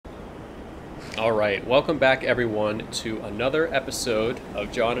Alright, welcome back everyone to another episode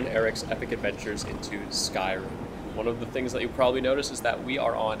of Jon and Erik's epic adventures into Skyrim. One of the things that you probably noticed is that we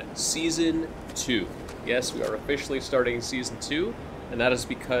are on Season 2. Yes, we are officially starting Season 2, and that is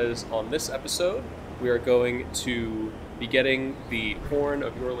because on this episode, we are going to be getting the Horn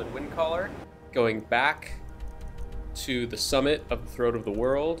of Jurgen Windcaller, going back to the summit of the Throat of the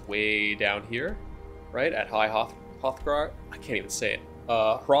World, way down here, right, at High Hrothgar. I can't even say it.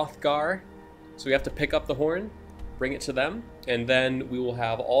 Hrothgar. So we have to pick up the horn, bring it to them, and then we will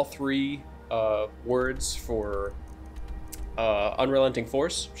have all three words for Unrelenting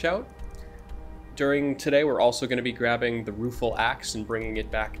Force shout. During today, we're also going to be grabbing the Rueful Axe and bringing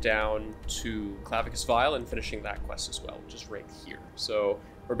it back down to Clavicus Vile and finishing that quest as well, which is right here. So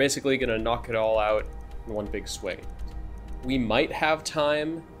we're basically going to knock it all out in one big swing. We might have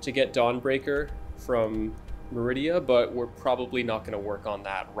time to get Dawnbreaker from Meridia, but we're probably not going to work on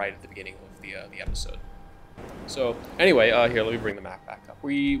that right at the beginning of the episode. So anyway, here, let me bring the map back up.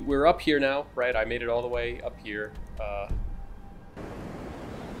 We're up here now, right? I made it all the way up here.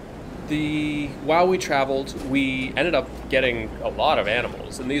 While we traveled, we ended up getting a lot of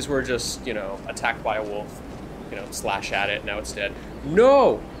animals, and these were just, you know, attacked by a wolf, you know, slash at it, now it's dead.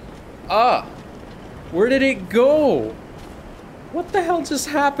 No! Where did it go? What the hell just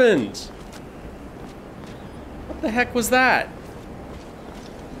happened? What the heck was that?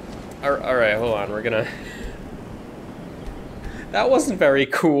 Alright, hold on, we're gonna... That wasn't very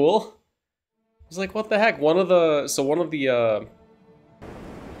cool. I was like, what the heck? One of the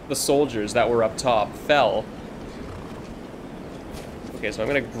soldiers that were up top fell. Okay, so I'm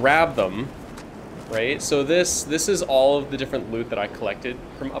gonna grab them, right? So this is all of the different loot that I collected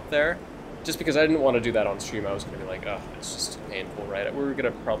from up there. Just because I didn't want to do that on stream, I was gonna be like, oh, it's just too painful, right? We were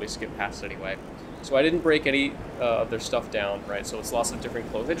gonna probably skip past it anyway. So I didn't break any of their stuff down, right? So it's lots of different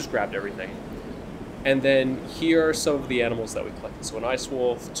clothes. I just grabbed everything. And then here are some of the animals that we collected. So an ice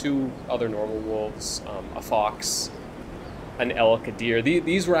wolf, two other normal wolves, a fox, an elk, a deer.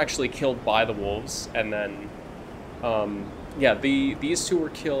 These were actually killed by the wolves. And then, yeah, these two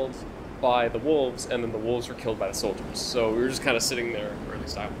were killed by the wolves, and then the wolves were killed by the soldiers. So we were just kind of sitting there, or at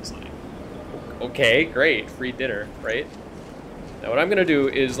least I was like, okay, great, free dinner, right? Now what I'm gonna do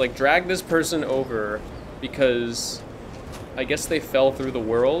is like drag this person over because I guess they fell through the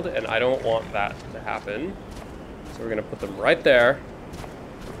world and I don't want that to happen. So we're gonna put them right there.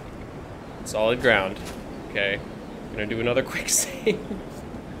 Solid ground. Okay. I'm gonna do another quick save.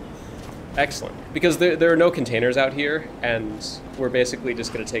 Excellent. Because there are no containers out here and we're basically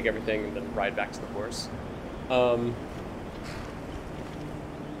just gonna take everything and then ride back to the horse.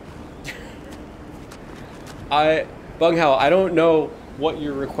 Bunghao, I don't know what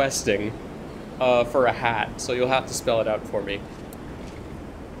you're requesting for a hat, so you'll have to spell it out for me.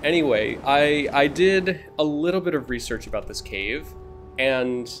 Anyway, I did a little bit of research about this cave,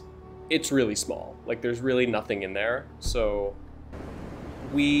 and it's really small. Like, there's really nothing in there, so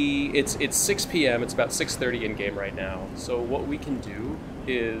it's 6 p.m., it's about 6:30 in-game right now, so what we can do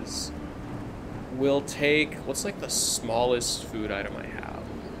is we'll take, what's like the smallest food item I have?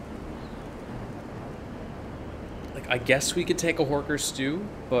 I guess we could take a Horker stew,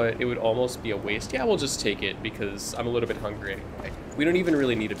 but it would almost be a waste. Yeah, we'll just take it because I'm a little bit hungry anyway. We don't even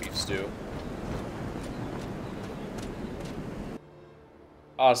really need a beef stew.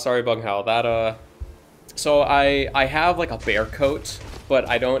 Sorry, Bunghao. That, so I have like a bear coat, but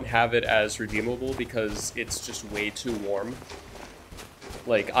I don't have it as redeemable because it's just way too warm.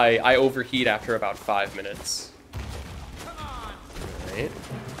 Like, I overheat after about 5 minutes. Right.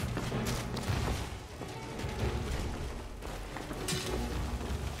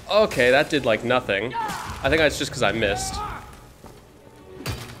 Okay, that did like nothing. I think that's just because I missed.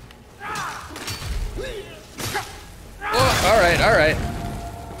 Oh, alright, alright.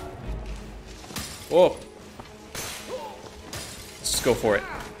 Whoa. Let's just go for it.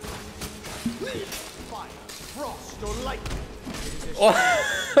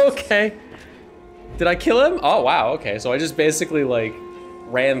 Oh, okay. Did I kill him? Oh, wow, okay. So I just basically, like,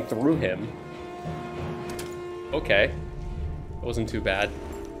 ran through him. Okay. That wasn't too bad.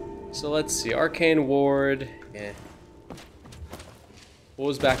 So let's see, Arcane Ward, eh. What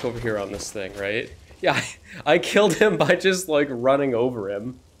was back over here on this thing, right? Yeah, I killed him by just like running over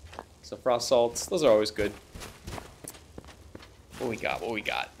him. So Frost Salts, those are always good. What we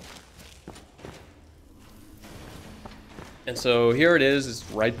got? And so here it is, it's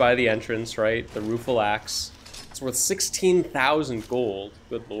right by the entrance, right? The Rueful Axe. It's worth 16,000 gold,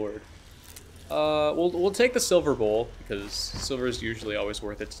 good lord. We'll take the silver bowl because silver is usually always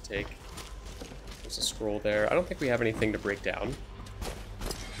worth it to take. There's a scroll there. I don't think we have anything to break down.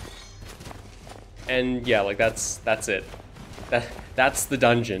 And yeah, like that's it. That's the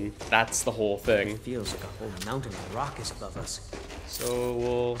dungeon. That's the whole thing. Feels like a whole mountain of rock is above us. So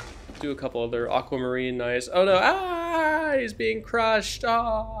we'll do a couple other aquamarine, nice. Oh no, ah, he's being crushed.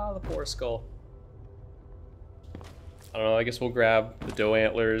 Ah, the poor skull. I don't know, I guess we'll grab the doe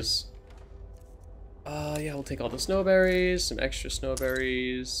antlers. Yeah, we'll take all the snowberries, some extra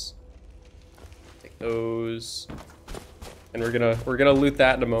snowberries. Take those. And we're gonna loot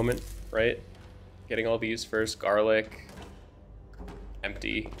that in a moment, right? Getting all these first. Garlic.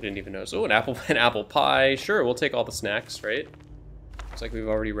 Empty. Didn't even notice. Oh, an apple pie. Sure, we'll take all the snacks, right? Looks like we've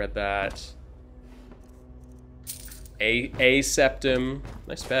already read that. A septum.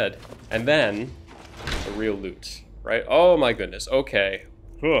 Nice bed. And then the real loot, right? Oh my goodness. Okay.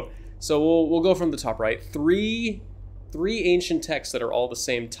 Huh. So we'll go from the top right. Three ancient texts that are all the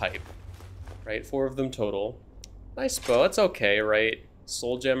same type, right? 4 of them total. Nice bow. That's okay, right?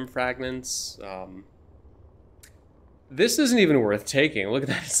 Soul gem fragments. This isn't even worth taking. Look at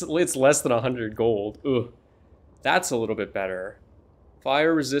that. It's less than 100 gold. Ugh. That's a little bit better.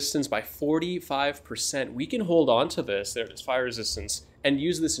 Fire resistance by 45%. We can hold on to this. There's fire resistance. And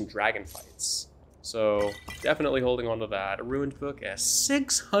use this in dragon fights. So, definitely holding on to that. A ruined book at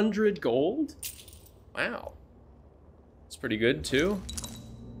 600 gold? Wow. It's pretty good, too.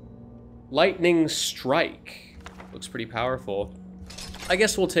 Lightning Strike. Looks pretty powerful. I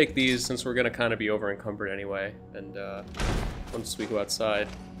guess we'll take these since we're going to kind of be over-encumbered anyway. And once we go outside.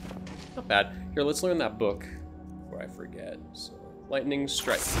 Not bad. Here, let's learn that book before I forget. So, Lightning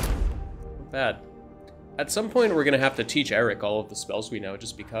Strike. Not bad. At some point, we're going to have to teach Erik all of the spells we know,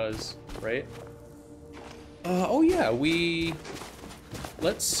 just because, right? Oh yeah,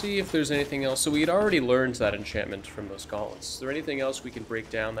 let's see if there's anything else. So we had already learned that enchantment from those gauntlets. Is there anything else we can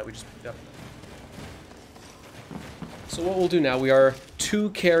break down that we just picked up? So what we'll do now, we are 2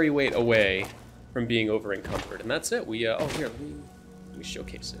 carry weight away from being over encumbered, and that's it. Oh here, let me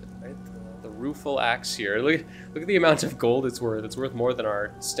showcase it, right? The Rueful Axe here. Look at the amount of gold it's worth. It's worth more than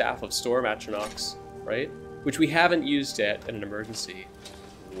our Staff of Storm Atronachs, right? Which we haven't used yet in an emergency.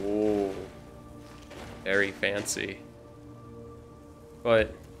 Whoa. Very fancy.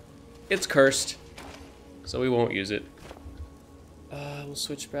 But it's cursed, so we won't use it. We'll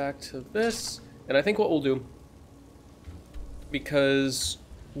switch back to this. And I think what we'll do, because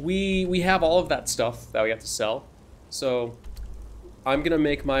we have all of that stuff that we have to sell, so I'm gonna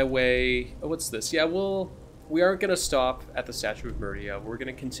make my way. Oh, what's this? Yeah, we aren't gonna stop at the Statue of Murdia. We're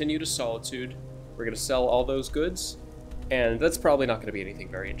gonna continue to Solitude. We're gonna sell all those goods, and that's probably not gonna be anything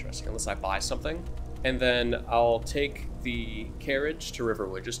very interesting unless I buy something. And then I'll take the carriage to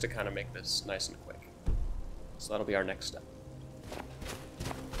Riverwood just to kind of make this nice and quick. So that'll be our next step.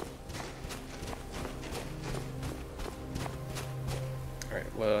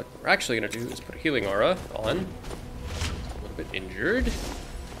 Alright, what we're actually going to do is put a healing aura on. A little bit injured.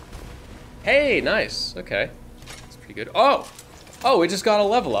 Hey, nice. Okay. That's pretty good. Oh! Oh, we just got a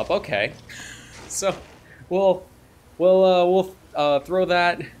level up. Okay. So, we'll throw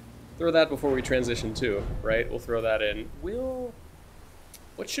that before we transition too, right? We'll throw that in.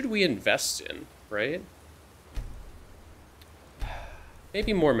 What should we invest in, right?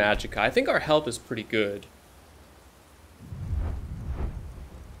 Maybe more magicka. I think our health is pretty good.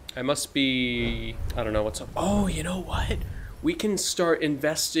 I must be, I don't know what's up. Oh, you know what? We can start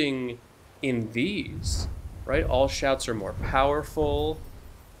investing in these, right? All shouts are more powerful.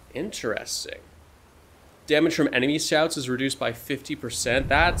 Interesting. Damage from enemy shouts is reduced by 50%.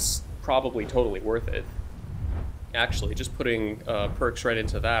 That's probably totally worth it. Actually, just putting perks right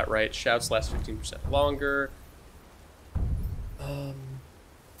into that, right? Shouts last 15% longer.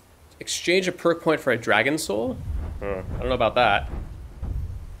 Exchange a perk point for a dragon soul? I don't know about that.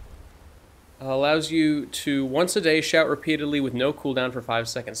 Allows you to once a day shout repeatedly with no cooldown for 5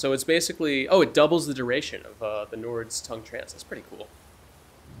 seconds. So it's basically, oh, it doubles the duration of the Nord's tongue trance. That's pretty cool.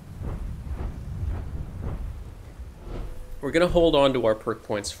 We're gonna hold on to our perk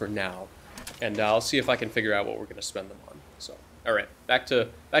points for now, and I'll see if I can figure out what we're gonna spend them on. So, all right, back to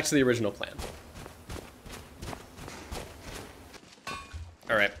the original plan.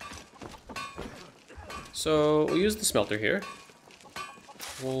 All right. So we'll use the smelter here.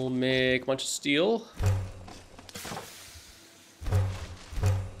 We'll make a bunch of steel. How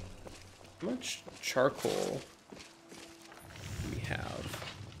much charcoal do we have?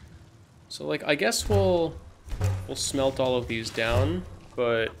 So, like, I guess we'll smelt all of these down,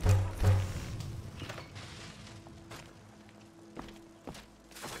 but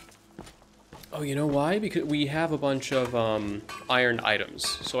oh, you know why? Because we have a bunch of iron items,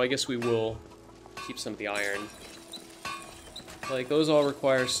 so I guess we will keep some of the iron. Like, those all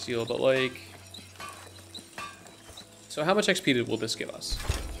require steel, but like, So how much XP will this give us?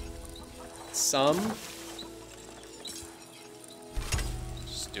 Some.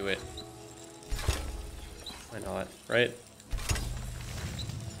 Just do it. Why not, right?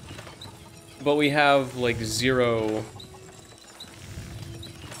 But we have like 0.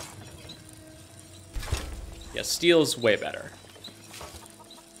 Yeah, steel's way better.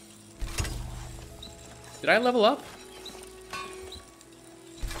 Did I level up?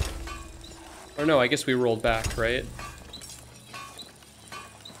 Or no, I guess we rolled back, right?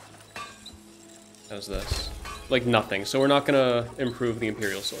 How's this? Like nothing. So we're not gonna improve the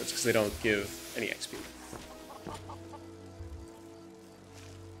Imperial swords because they don't give any XP.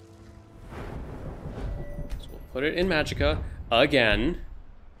 So we'll put it in Magicka again.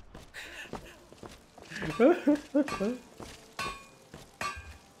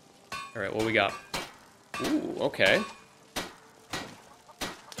 Alright, what we got? Ooh, okay.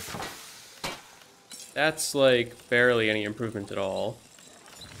 That's like barely any improvement at all.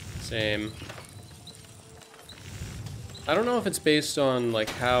 Same. I don't know if it's based on like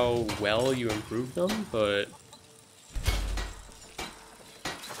how well you improve them, but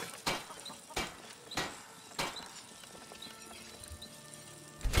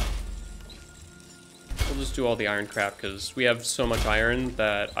we'll just do all the iron crap because we have so much iron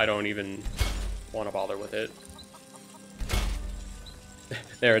that I don't even want to bother with it.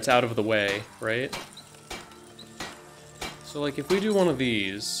 There, it's out of the way, right? So like if we do one of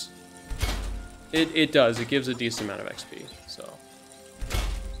these, it gives a decent amount of XP, so.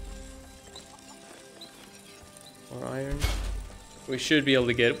 More iron. We should be able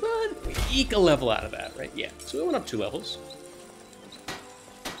to get, but we eke a level out of that, right? Yeah, so we went up 2 levels.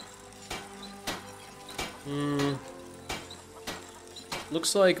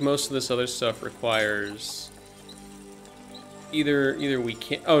 Looks like most of this other stuff requires either we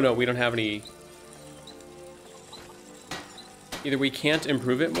can't, oh no, we don't have any. Either we can't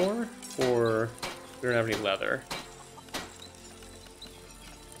improve it more, or we don't have any leather.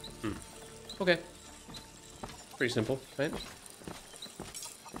 Okay. Pretty simple, right?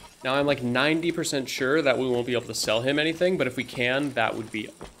 Now I'm like 90% sure that we won't be able to sell him anything, but if we can, that would be...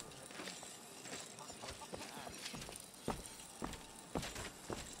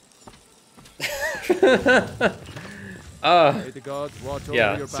 May the gods watch over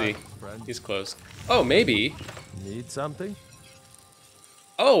yeah, your see, back, friend. he's closed. Oh, maybe. Need something?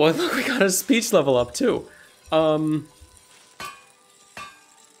 Oh, well, look, we got a speech level up too.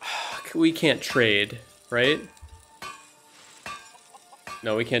 We can't trade, right?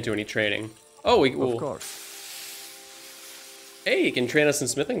 No, we can't do any trading. Oh, we will. Of course. Hey, you can train us in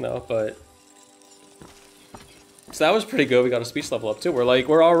smithing though, but so that was pretty good. We got a speech level up too.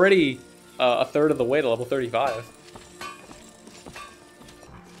 We're already a third of the way to level 35.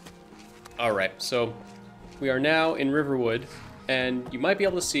 All right, so we are now in Riverwood. And you might be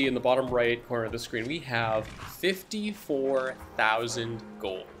able to see in the bottom right corner of the screen, we have 54,000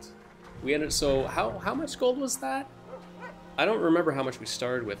 gold. We ended, so how much gold was that? I don't remember how much we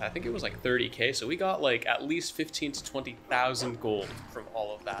started with. I think it was like 30K, so we got like at least 15 to 20,000 gold from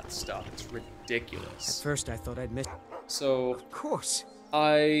all of that stuff. It's ridiculous. At first I thought I'd miss... So... Of course.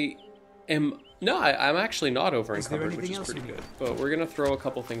 I'm actually not over Is there encumbered, which anything is else pretty you good. But we're gonna throw a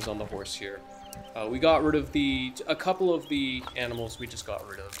couple things on the horse here. We got rid of a couple of the animals we just got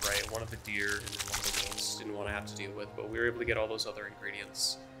rid of, right? One of the deer and then one of the wolves didn't want to have to deal with, but we were able to get all those other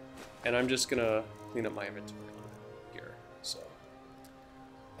ingredients. And I'm just gonna clean up my inventory here, so.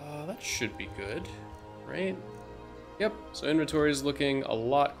 That should be good, right? Yep, so inventory is looking a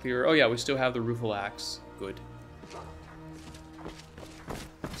lot clearer. Oh yeah, we still have the Rueful Axe, good.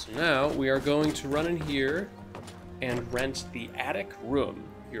 So now we are going to run in here and rent the attic room.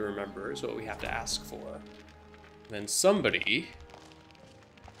 You remember is what we have to ask for. Then somebody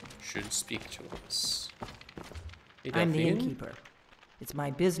should speak to us. Hey, I'm the Delphine? innkeeper. It's my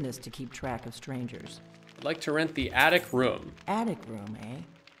business to keep track of strangers. I'd like to rent the attic room. Attic room, eh?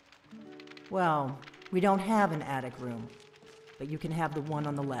 Well, we don't have an attic room, but you can have the one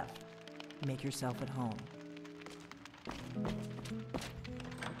on the left. Make yourself at home.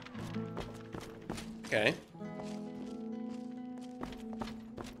 Okay.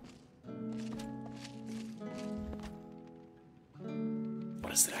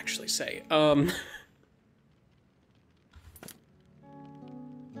 What does it actually say? What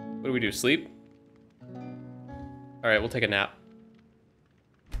do we do, sleep? Alright, we'll take a nap.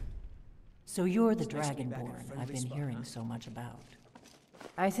 So you're the Dragonborn I've been hearing so much about.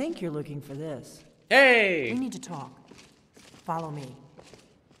 I think you're looking for this. Hey! We need to talk. Follow me.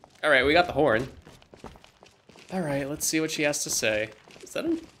 Alright, we got the horn. Alright, let's see what she has to say. Is that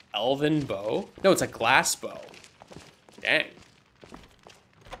an elven bow? No, it's a glass bow. Dang.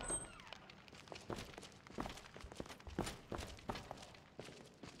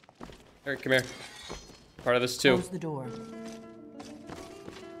 Erik, come here. Part of this too. Close the door.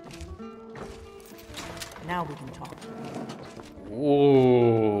 Now we can talk.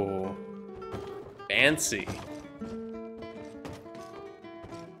 Ooh. Fancy.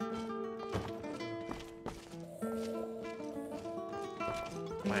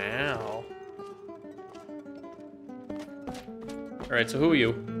 Wow. Alright, so who are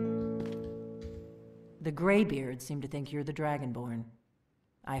you? The Greybeards seem to think you're the Dragonborn.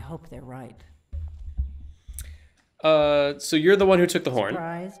 I hope they're right. So you're the one who took the horn.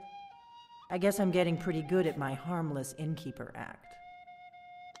 Surprised? I guess I'm getting pretty good at my harmless innkeeper act.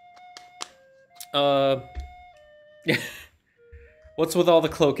 What's with all the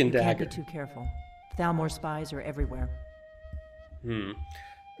cloak and Can't dagger? be too careful. Thalmor spies are everywhere.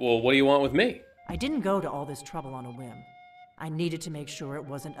 Well, what do you want with me? I didn't go to all this trouble on a whim. I needed to make sure it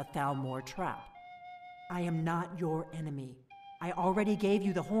wasn't a Thalmor trap. I am not your enemy. I already gave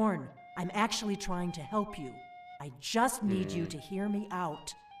you the horn. I'm actually trying to help you. I just need you to hear me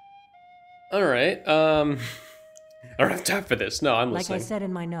out. Alright, I don't have time for this. No, I'm Like listening. I said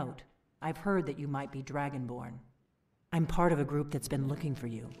in my note, I've heard that you might be Dragonborn. I'm part of a group that's been looking for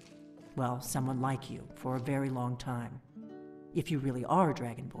you. Well, someone like you, for a very long time. If you really are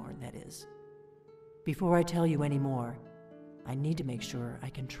Dragonborn, that is. Before I tell you any more, I need to make sure I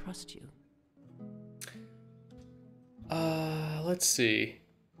can trust you. Let's see.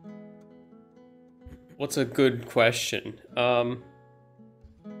 What's a good question? The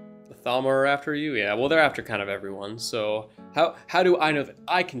Thalmor are after you? Yeah, well, they're after kind of everyone, so how do I know that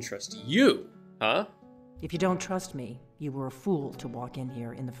I can trust you? Huh? If you don't trust me, you were a fool to walk in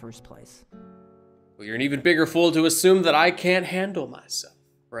here in the first place. Well, you're an even bigger fool to assume that I can't handle myself,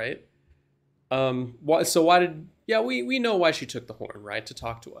 right? Yeah, we know why she took the horn, right? To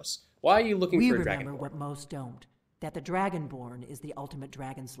talk to us. Why are you looking for a Dragonborn? We remember what most don't. That the Dragonborn is the ultimate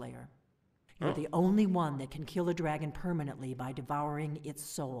dragon slayer. You're the only one that can kill a dragon permanently by devouring its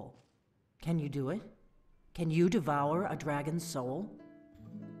soul. Can you do it? Can you devour a dragon's soul?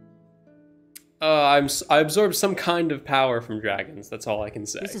 I absorbed some kind of power from dragons, that's all I can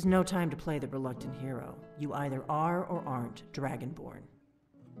say. This is no time to play the reluctant hero. You either are or aren't Dragonborn.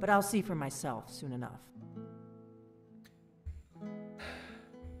 But I'll see for myself soon enough.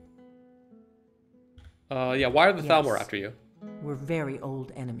 Yeah, why are the Thalmor Yes. after you? We're very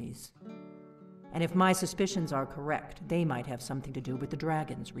old enemies. And if my suspicions are correct, they might have something to do with the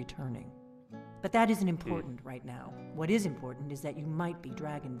dragons returning. But that isn't important right now. What is important is that you might be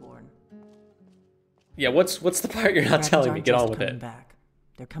Dragonborn. Yeah, what's the part you're not Dragons telling me? aren't Get just on with coming it. back.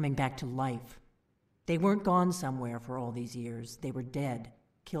 They're coming back to life. They weren't gone somewhere for all these years. They were dead,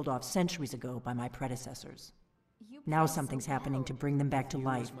 killed off centuries ago by my predecessors. Now something's happening to bring them back to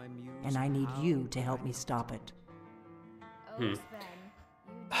life, and I need you to help me stop it.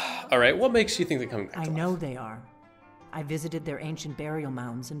 Alright, what makes you think they're coming back to I life? know they are. I visited their ancient burial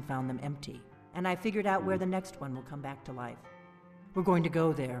mounds and found them empty, and I figured out where the next one will come back to life. We're going to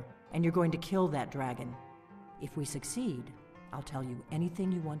go there, and you're going to kill that dragon. If we succeed, I'll tell you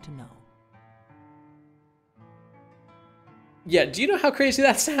anything you want to know. Yeah, do you know how crazy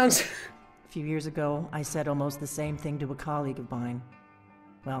that sounds? A few years ago, I said almost the same thing to a colleague of mine.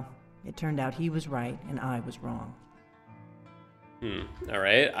 Well, it turned out he was right and I was wrong.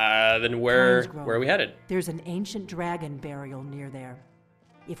 Alright, then where Kynesgrove. are we headed? There's an ancient dragon burial near there.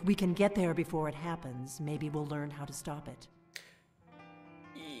 If we can get there before it happens, maybe we'll learn how to stop it.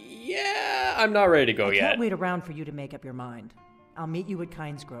 Yeah, I'm not ready to go I yet. can't wait around for you to make up your mind. I'll meet you at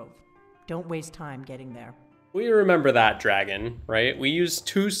Kynesgrove. Don't waste time getting there. We remember that dragon, right? We used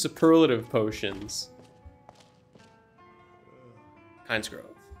 2 superlative potions. Kynesgrove.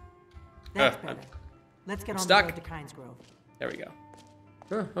 That's better. Let's get on the stuck. road to Kynesgrove. There we go.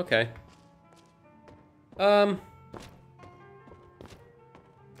 Huh, okay.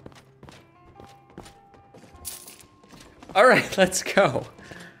 Alright, let's go.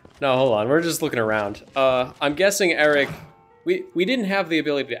 No, hold on. We're just looking around. I'm guessing Erik... We didn't have the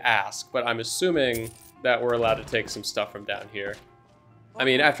ability to ask, but I'm assuming that we're allowed to take some stuff from down here. I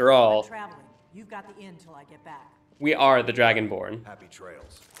mean, after all, Traveling. You've got the inn till I get back. we are the Dragonborn. Happy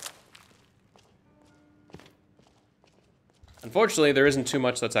trails. Unfortunately, there isn't too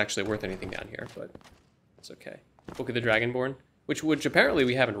much that's actually worth anything down here, but it's okay. Book of the Dragonborn, which apparently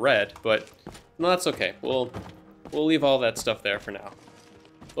we haven't read, but no, that's okay. We'll leave all that stuff there for now.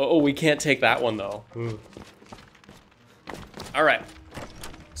 Oh, we can't take that one though. All right,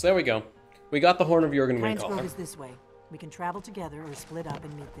 so there we go. We got the Horn of Jurgen Kynesgrove Windcaller. is this way. We can travel together or split up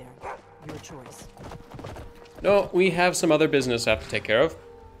and meet there. Your choice. No, we have some other business I have to take care of.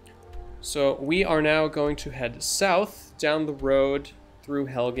 So we are now going to head south, down the road, through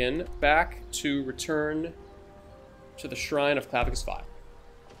Helgen, back to return to the Shrine of Clavicus Vile.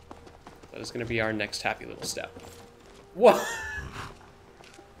 That is going to be our next happy little step. Whoa!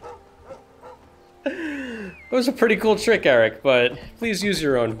 That was a pretty cool trick, Erik, but please use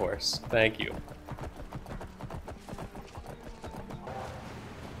your own horse. Thank you.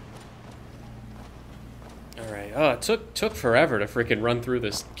 Alright, oh, it took forever to freaking run through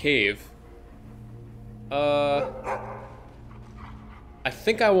this cave. I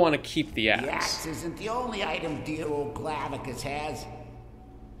think I want to keep the axe. The axe isn't the only item dear old Clavicus has.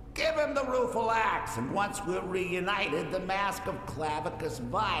 Give him the Rueful Axe, and once we're reunited, the mask of Clavicus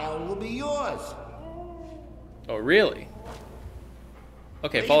Vile will be yours. Oh, really?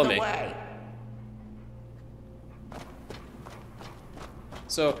 Okay, follow me.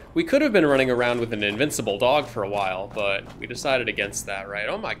 So, we could have been running around with an invincible dog for a while, but we decided against that, right?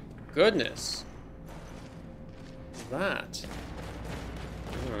 Oh my goodness. That.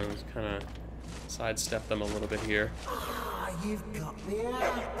 Oh, just kind of sidestep them a little bit here. Ah, you've got the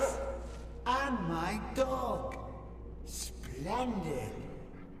axe. And my dog. Splendid.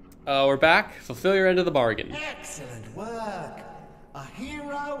 We're back. Fulfill your end of the bargain. Excellent work. A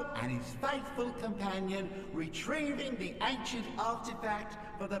hero and his faithful companion retrieving the ancient artifact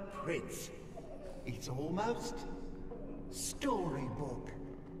for the prince. It's almost storybook.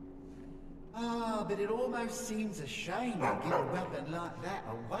 Ah, but it almost seems a shame to give a weapon like that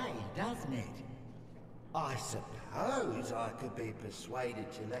away, doesn't it? I suppose I could be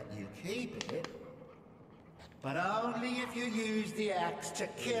persuaded to let you keep it, but only if you use the axe to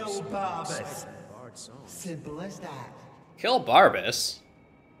kill Barbas. Simple as that. Kill Barbas?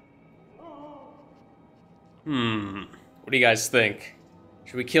 What do you guys think?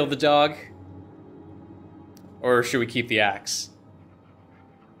 Should we kill the dog? Or should we keep the axe?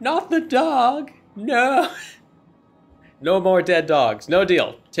 Not the dog! No! No more dead dogs. No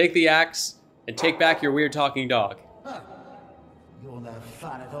deal. Take the axe and take back your weird talking dog. Huh. You're no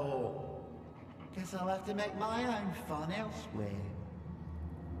fun at all. Guess I'll have to make my own fun elsewhere.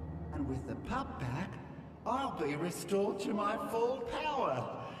 And with the pup back, I'll be restored to my full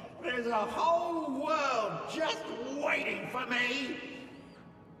power. There's a whole world just waiting for me.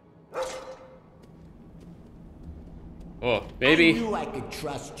 Oh, baby. I knew I could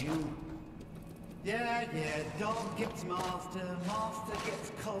trust you. Yeah, dog gets master, master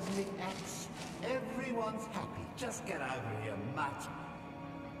gets cosmic axe. Everyone's happy. Just get over here, mutt.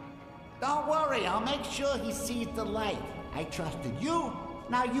 Don't worry, I'll make sure he sees the light. I trusted you,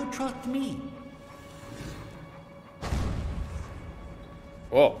 now you trust me.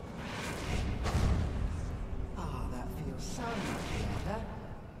 Whoa. Oh, that feels so much better.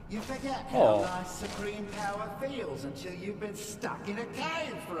 You forget how nice supreme power feels until you've been stuck in a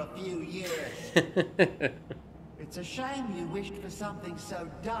cave for a few years. It's a shame you wished for something so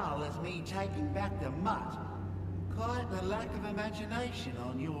dull as me taking back the mutt. Quite the lack of imagination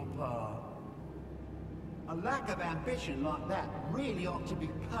on your part. A lack of ambition like that really ought to be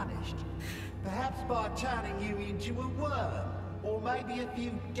punished. Perhaps by turning you into a worm. Or maybe a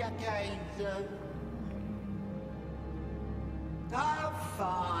few decades, Oh,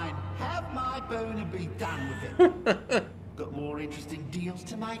 fine. Have my boon and be done with it. Got more interesting deals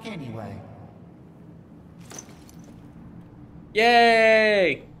to make anyway.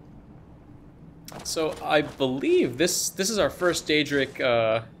 Yay! So I believe this is our first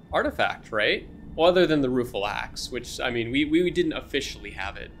Daedric artifact, right? Well, other than the Rueful Axe, which, I mean, we didn't officially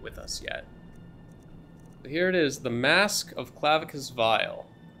have it with us yet. So here it is, the Mask of Clavicus Vile.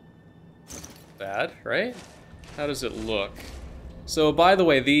 Bad, right? How does it look? So, by the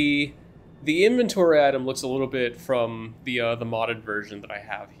way, the inventory item looks a little bit from the modded version that I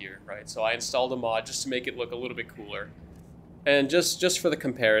have here, right? So I installed a mod just to make it look a little bit cooler. And just for the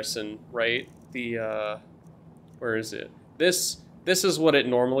comparison, right? The, where is it? This is what it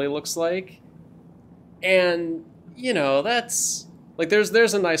normally looks like. And, you know, that's, like,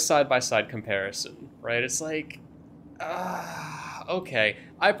 there's a nice side-by-side comparison, right? It's like, okay.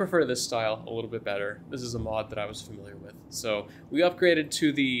 I prefer this style a little bit better. This is a mod that I was familiar with. So we upgraded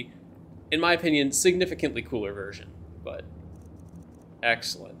to the, in my opinion, significantly cooler version, but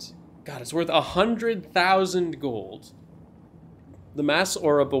excellent. God, it's worth 100,000 gold. The mass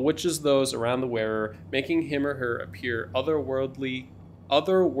aura bewitches those around the wearer, making him or her appear otherworldly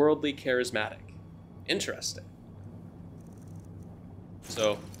charismatic. Interesting.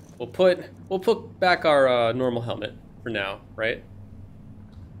 So we'll put back our normal helmet for now, right?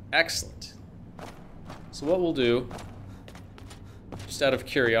 Excellent. So what we'll do, just out of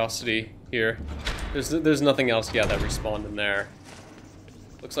curiosity here, There's nothing else, yeah, that respawned in there.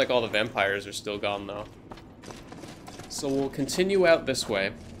 Looks like all the vampires are still gone, though. So we'll continue out this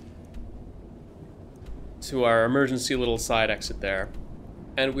way to our emergency little side exit there.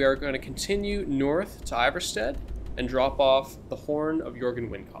 And we are going to continue north to Rorikstead and drop off the Horn of Jurgen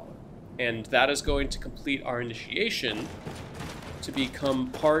Windcaller. And that is going to complete our initiation to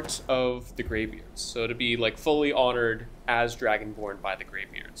become part of the Greybeards. So to be like fully honored as Dragonborn by the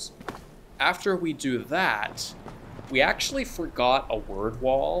Greybeards. After we do that, we actually forgot a word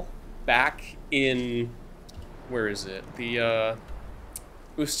wall back in, where is it? The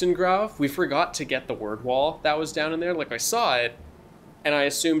Ustengrav. We forgot to get the word wall that was down in there. Like, I saw it and I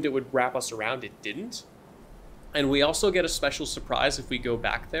assumed it would wrap us around. It didn't. And we also get a special surprise if we go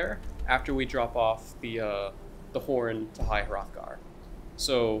back there after we drop off the horn to High Hrothgar.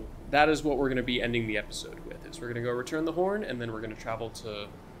 So that is what we're going to be ending the episode with. Is we're going to go return the horn, and then we're going to travel to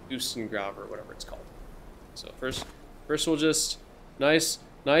Ustengrav or whatever it's called. So first we'll just nice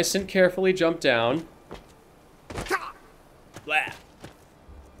and carefully jump down. Blah.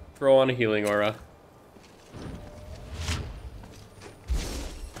 Throw on a healing aura.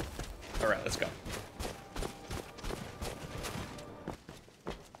 All right, let's go.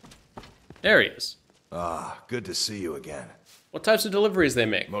 There he is. Ah, good to see you again. What types of deliveries they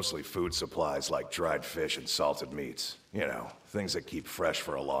make? Mostly food supplies like dried fish and salted meats. You know, things that keep fresh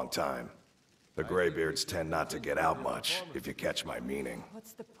for a long time. The Greybeards tend not to get out much, if you catch my meaning.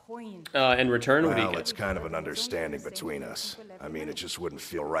 What's the point? In return, what do you Well, get? it's kind of an understanding between us. I mean, it just wouldn't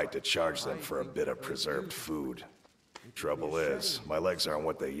feel right to charge them for a bit of preserved food. Trouble is, my legs aren't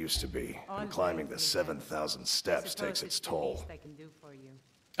what they used to be, and climbing the 7,000 steps takes its toll. I can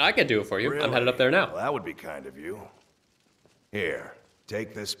do it for you. Really? I'm headed up there now. Well, that would be kind of you. Here,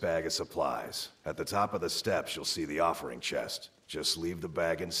 take this bag of supplies. At the top of the steps, you'll see the offering chest. Just leave the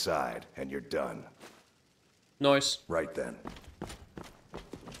bag inside, and you're done. Nice. Right then.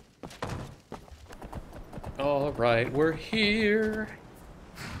 All right, we're here.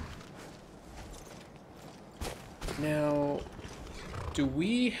 Now, do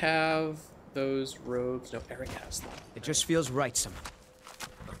we have those robes? No, Erik has them. It just feels right somehow.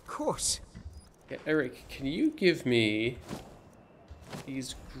 Of course. Yeah, Erik, can you give me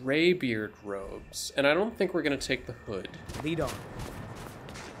these Greybeard robes? And I don't think we're going to take the hood. Lead on.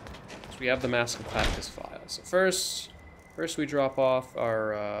 So we have the Mask of Clavicus Vile. So first we drop off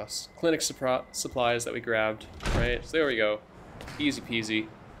our clinic supplies that we grabbed, right? So there we go. Easy peasy.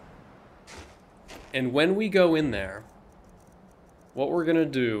 And when we go in there, what we're going to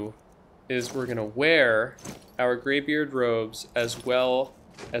do is we're going to wear our Greybeard robes as well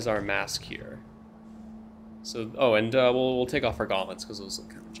as our mask here. So, oh, and we'll take off our gauntlets because those look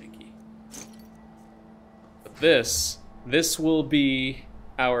kind of janky. But this will be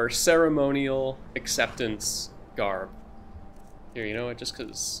our ceremonial acceptance garb. Here, you know what, just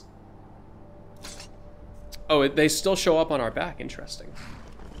because... Oh, they still show up on our back, interesting.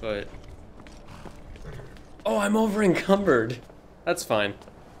 But... Oh, I'm over encumbered. That's fine.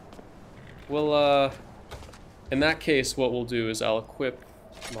 We'll, in that case, what we'll do is I'll equip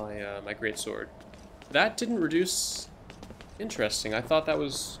my greatsword. That didn't reduce... Interesting. I thought that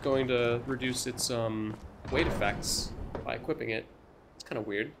was going to reduce its weight effects by equipping it. It's kind of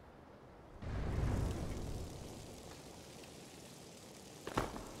weird.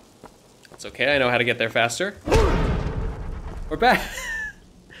 It's okay, I know how to get there faster. We're back!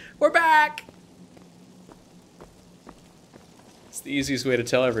 We're back! It's the easiest way to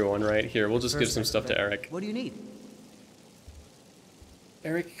tell everyone, right? Here, we'll just give some stuff to Erik. What do you need?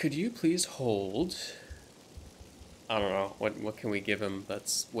 Erik, could you please hold... I don't know, what can we give him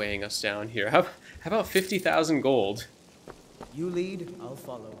that's weighing us down here? How about 50,000 gold? You lead, I'll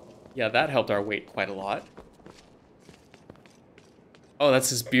follow. Yeah, that helped our weight quite a lot. Oh,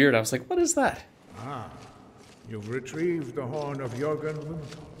 that's his beard. I was like, what is that? Ah, you've retrieved the Horn of Jurgen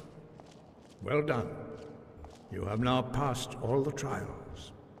Windcaller. Well done. You have now passed all the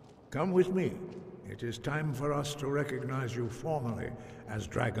trials. Come with me. It is time for us to recognize you formally as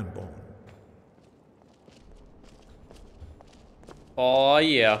Dragonborn. Oh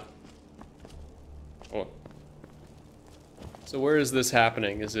yeah. Oh. So where is this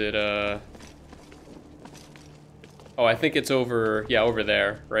happening? Is it, Oh, I think it's over, yeah, over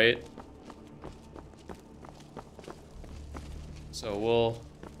there, right? So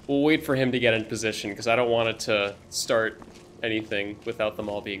we'll wait for him to get in position, because I don't want it to start anything without them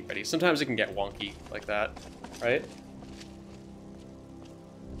all being ready. Sometimes it can get wonky like that, right?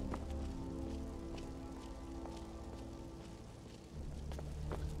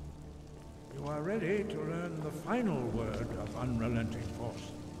 You are ready to learn the final word of unrelenting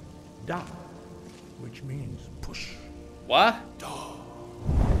force. Da. which means push. What? Duh.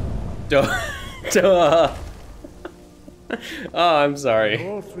 Duh. Oh, I'm sorry.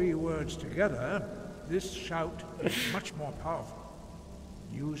 All three words together, this shout is much more powerful.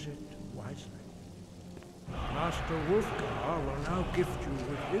 Use it wisely. Master Wulfgar will now gift you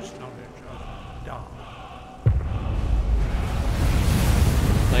with his knowledge of Dark.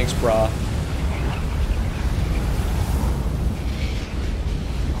 Thanks, brah.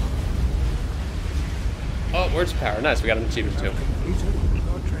 Oh, words of power. Nice, we got an achievement too. Completed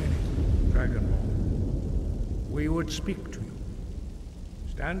your training, Dragonborn. We would speak to you.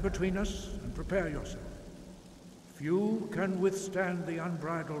 Stand between us and prepare yourself. Few can withstand the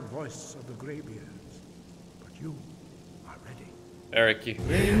unbridled voice of the Greybeards, but you are ready. Erik, you.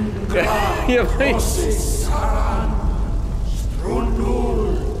 Yeah, please.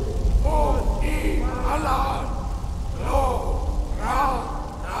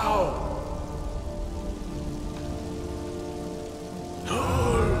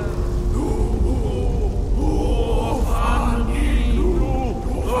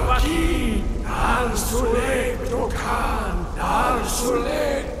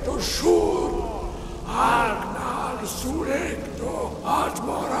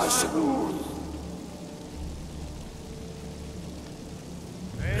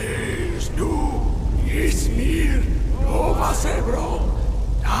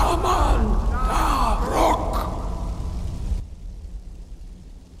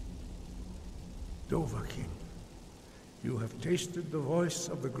 Dovahkiin, you have tasted the voice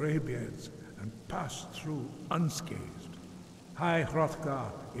of the Greybeards and passed through unscathed. High Hrothgar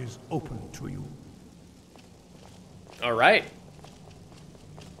is open to you. All right.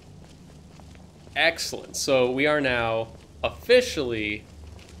 Excellent. So we are now officially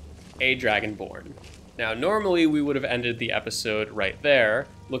a Dragonborn. Now, normally we would have ended the episode right there,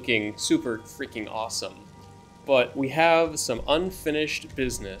 looking super freaking awesome. But we have some unfinished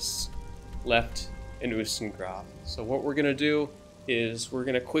business left in Ustengrav. So what we're gonna do is we're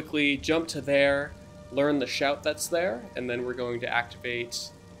gonna quickly jump to there, learn the shout that's there, and then we're going to activate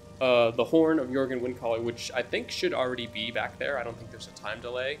the Horn of Jurgen Windcaller, which I think should already be back there. I don't think there's a time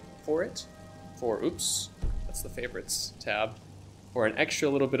delay for it. Oops, that's the favorites tab. For an extra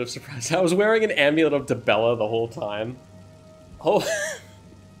little bit of surprise. I was wearing an amulet of Debella the whole time. Oh,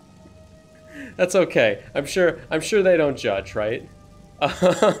 that's okay. I'm sure they don't judge, right?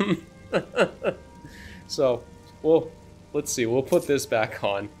 So, let's see. We'll put this back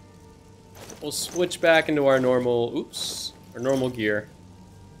on. We'll switch back into our normal, our normal gear.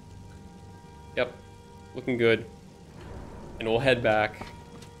 Yep, looking good. And we'll head back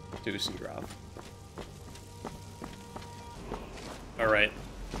to Ustengrav. All right,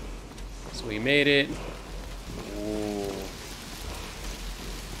 so we made it. Ooh.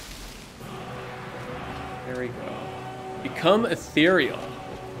 There we go. Become ethereal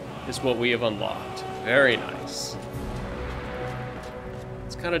is what we have unlocked. Very nice.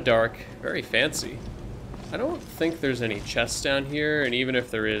 It's kind of dark, very fancy. I don't think there's any chests down here, and even if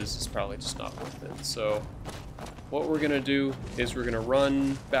there is, it's probably just not worth it. So what we're gonna do is we're gonna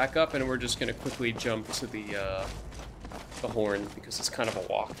run back up, and we're just gonna quickly jump to the horn, because it's kind of a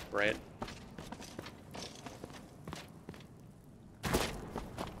walk, right?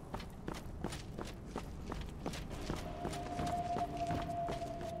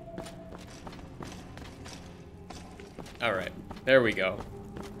 All right, there we go.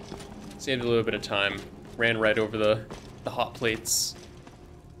 Saved a little bit of time. Ran right over the hot plates.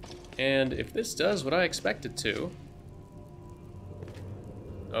 And if this does what I expect it to...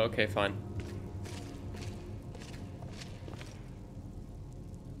 Okay, fine.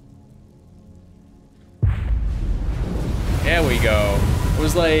 There we go. I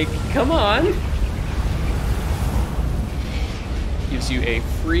was like, come on. Gives you a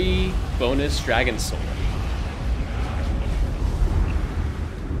free bonus dragon sword.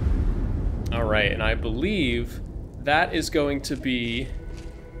 All right, and I believe that is going to be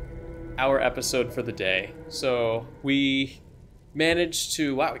our episode for the day. So we managed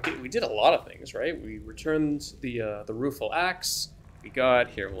to, wow, we did a lot of things, right? We returned the Rueful Axe. We got,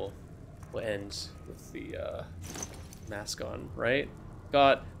 here, we'll end with the mask on, right?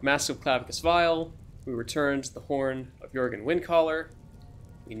 Got Mask of Clavicus Vile. We returned the Horn of Jurgen Windcaller.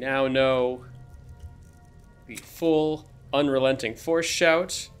 We now know the full unrelenting force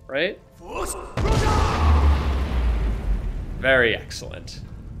shout, right? Very excellent.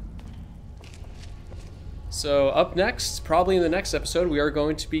 So up next, probably in the next episode, we are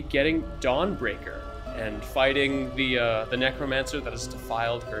going to be getting Dawnbreaker and fighting the necromancer that has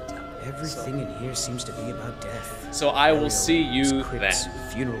defiled her temple. Everything in here seems to be about death. So I will see you crypts, then.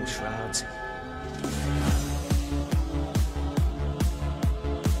 Funeral shrouds.